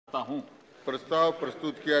प्रस्ताव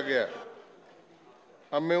प्रस्तुत किया गया।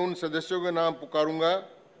 अब मैं उन सदस्यों के नाम पुकारूंगा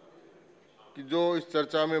कि जो इस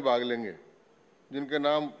चर्चा में भाग लेंगे, जिनके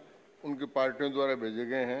नाम उनकी पार्टियों द्वारा भेजे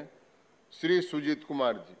गए हैं। श्री सुजीत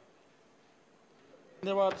कुमार जी।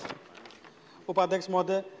 धन्यवाद उपाध्यक्ष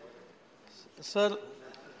महोदय। सर,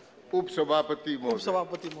 उपसभापति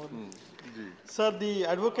महोदय। जी। Sir, the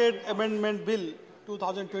Advocate Amendment Bill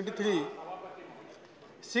 2023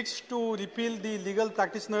 seeks to repeal the Legal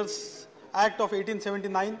Practitioners Act of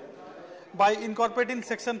 1879 by incorporating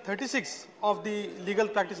Section 36 of the Legal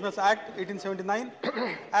Practitioners Act 1879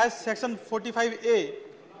 as Section 45A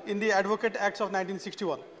in the Advocate Acts of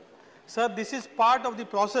 1961. Sir, this is part of the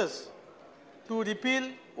process to repeal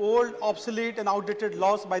old, obsolete and outdated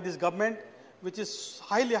laws by this government, which is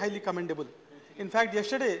highly commendable. In fact,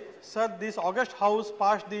 yesterday, sir, this August House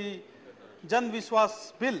passed the Jan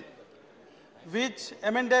Vishwas Bill, which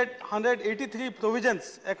amended 183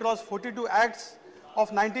 provisions across 42 acts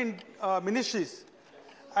of 19 ministries,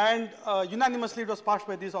 and unanimously it was passed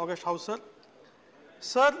by this August House, sir.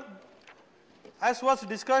 Sir, as was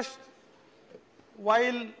discussed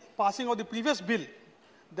while passing of the previous bill,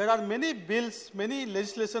 there are many bills, many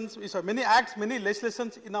legislations, many acts, many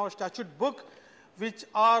legislations in our statute book which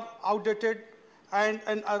are outdated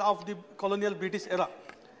and are of the colonial British era.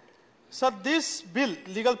 Sir, this bill,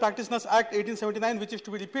 Legal Practitioners Act 1879, which is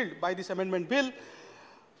to be repealed by this amendment bill,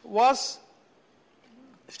 was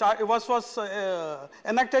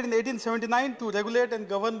enacted in 1879 to regulate and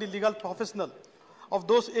govern the legal professional of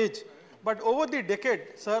those age. But over the decade,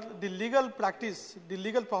 sir, the legal practice, the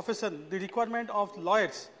legal profession, the requirement of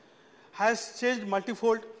lawyers has changed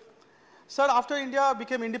multifold. Sir, after India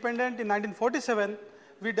became independent in 1947,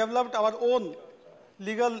 we developed our own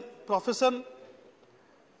legal profession.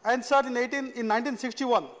 And sir, in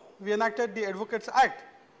 1961, we enacted the Advocates Act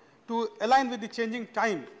to align with the changing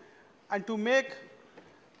time and to make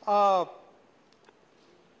our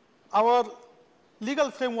legal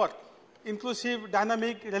framework inclusive,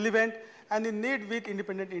 dynamic, relevant, and in need with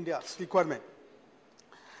independent India's requirement.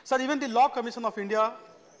 Sir, even the Law Commission of India,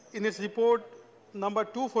 in its report number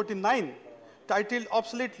 249, titled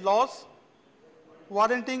Obsolete Laws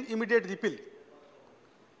Warranting Immediate Repeal,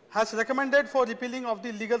 has recommended for repealing of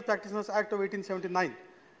the Legal Practitioners Act of 1879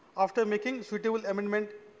 after making suitable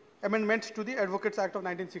amendments to the Advocates Act of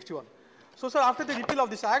 1961. So, sir, after the repeal of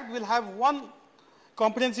this act, we'll have one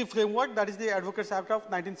comprehensive framework, that is the Advocates Act of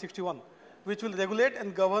 1961, which will regulate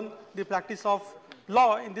and govern the practice of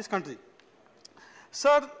law in this country.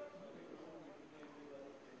 Sir,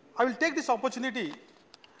 I will take this opportunity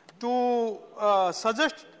to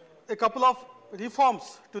suggest a couple of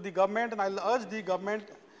reforms to the government, and I will urge the government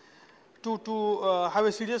to have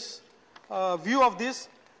a serious view of this.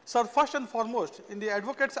 Sir, first and foremost, in the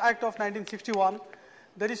Advocates Act of 1961,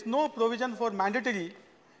 there is no provision for mandatory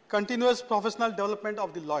continuous professional development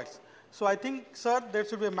of the lawyers. So I think, sir, there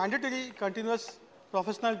should be a mandatory continuous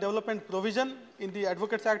professional development provision in the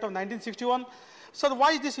Advocates Act of 1961. Sir,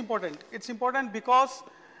 why is this important? It's important because,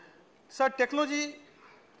 sir, technology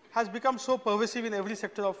has become so pervasive in every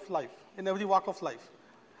sector of life, in every walk of life,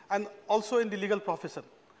 and also in the legal profession.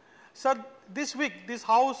 Sir, this week, this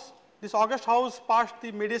August House passed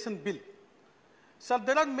the mediation bill. Sir,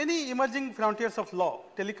 there are many emerging frontiers of law: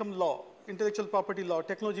 telecom law, intellectual property law,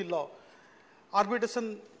 technology law,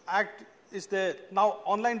 Arbitration Act is there. Now,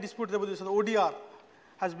 online dispute resolution, ODR,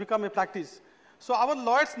 has become a practice. So our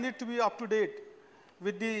lawyers need to be up to date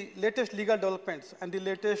with the latest legal developments and the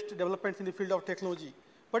latest developments in the field of technology,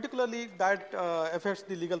 particularly that affects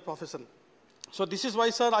the legal profession. So this is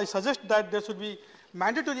why, sir, I suggest that there should be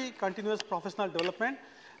mandatory continuous professional development,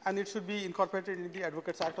 and it should be incorporated in the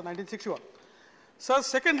Advocates Act of 1961. Sir,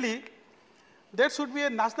 secondly, there should be a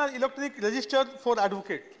national electronic register for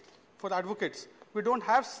advocates. We don't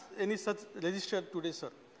have any such register today, sir.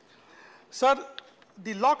 Sir,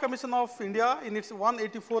 the Law Commission of India, in its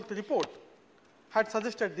 184th report, had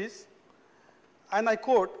suggested this, and I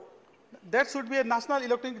quote, there should be a national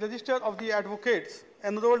electronic register of the advocates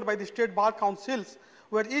enrolled by the state bar councils,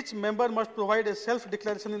 where each member must provide a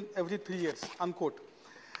self-declaration in every 3 years, unquote.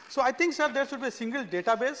 So I think, sir, there should be a single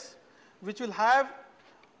database which will have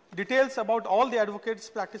details about all the advocates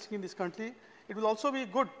practicing in this country. It will also be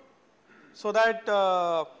good so that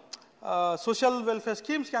social welfare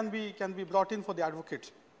schemes can be brought in for the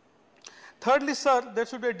advocates. Thirdly, sir, there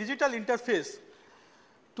should be a digital interface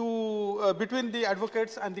between the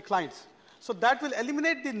advocates and the clients. So that will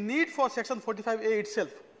eliminate the need for Section 45A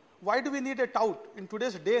itself. Why do we need a tout in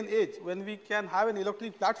today's day and age when we can have an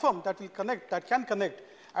electronic platform that can connect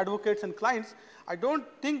advocates and clients? I don't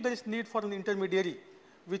think there is need for an intermediary,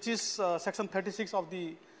 which is Section 36 of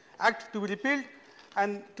the Act to be repealed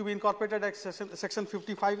and to be incorporated as section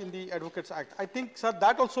 55 in the Advocates Act. I think, sir,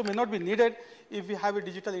 that also may not be needed if we have a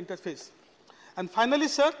digital interface. And finally,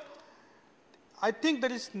 sir, I think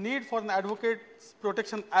there is need for an Advocates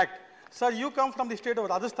Protection Act. Sir, you come from the state of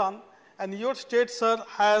Rajasthan, and your state, sir,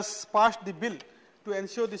 has passed the bill to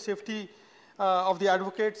ensure the safety of the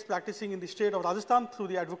advocates practicing in the state of Rajasthan through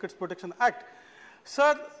the Advocates Protection Act.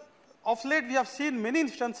 Sir, of late we have seen many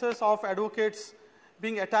instances of advocates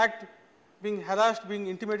being attacked, being harassed, being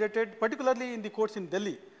intimidated, particularly in the courts in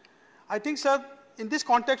Delhi. I think, sir, in this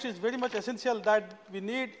context, it's very much essential that we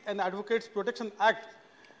need an Advocates Protection Act,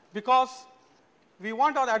 because we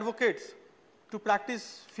want our advocates to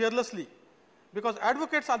practice fearlessly, because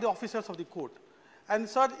advocates are the officers of the court. And,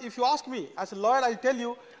 sir, if you ask me, as a lawyer, I'll tell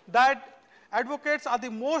you that advocates are the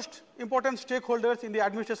most important stakeholders in the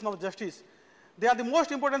administration of justice. They are the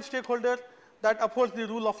most important stakeholder that upholds the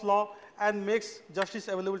rule of law and makes justice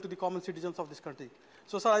available to the common citizens of this country.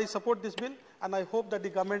 So, sir, I support this bill, and I hope that the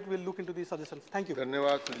government will look into these suggestions. Thank you.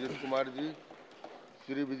 धन्यवाद सुजीत कुमार जी।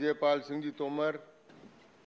 श्री विजयपाल सिंह जी तोमर।